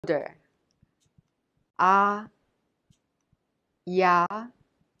older. A, ya,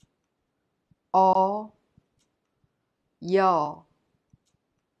 o, yo,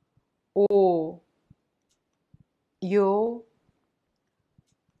 o, yo,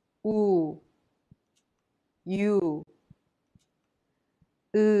 u, you,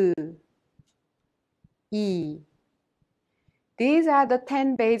 e. These are the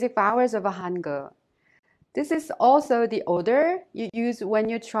 10 basic vowels of Hangul. This is also the order you use when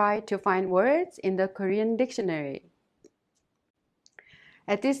you try to find words in the Korean dictionary.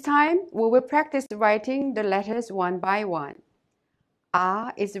 At this time, we will practice writing the letters one by one.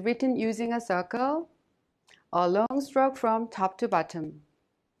 A is written using a circle, a long stroke from top to bottom,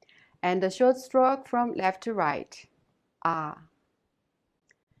 and a short stroke from left to right. A.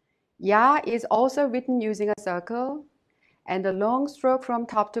 Ya is also written using a circle and a long stroke from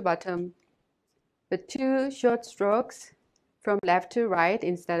top to bottom, with 2 short strokes from left to right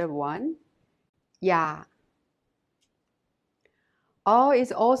instead of 1. Ya. O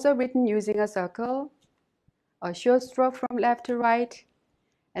is also written using a circle, a short stroke from left to right,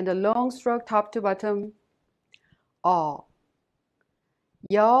 and a long stroke top to bottom. O.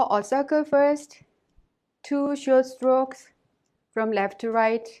 Yo or circle first, 2 short strokes from left to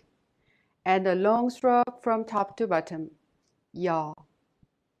right, and a long stroke from top to bottom. Yo.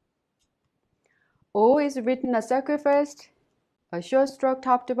 O is written a circle first, a short stroke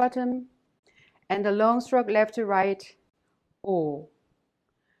top to bottom, and a long stroke left to right. O.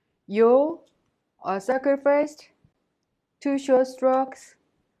 Yo, a circle first, 2 short strokes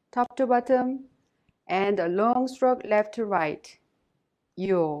top to bottom, and a long stroke left to right.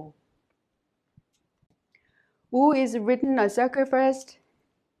 Yo. U is written a circle first,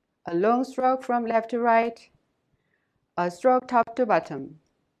 a long stroke from left to right, a stroke top to bottom.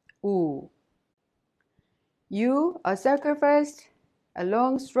 U. U, a circle first, a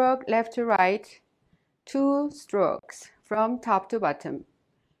long stroke left to right, 2 strokes from top to bottom.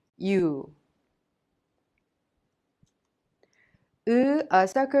 U. A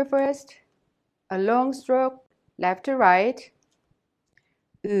circle first, a long stroke left to right.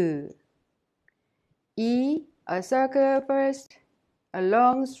 E, a circle first, a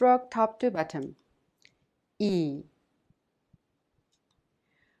long stroke top to bottom. E.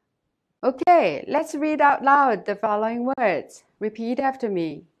 Okay, let's read out loud the following words. Repeat after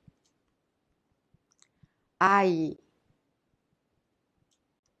me. I,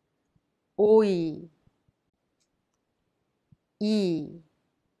 오이, 이,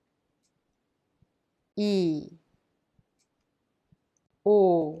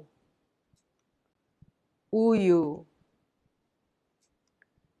 오, 우유,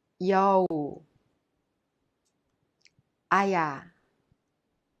 여우, 아야,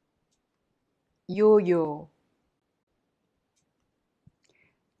 요요.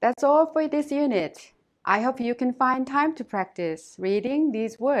 That's all for this unit. I hope you can find time to practice reading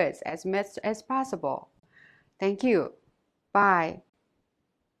these words as much as possible. Thank you. Bye.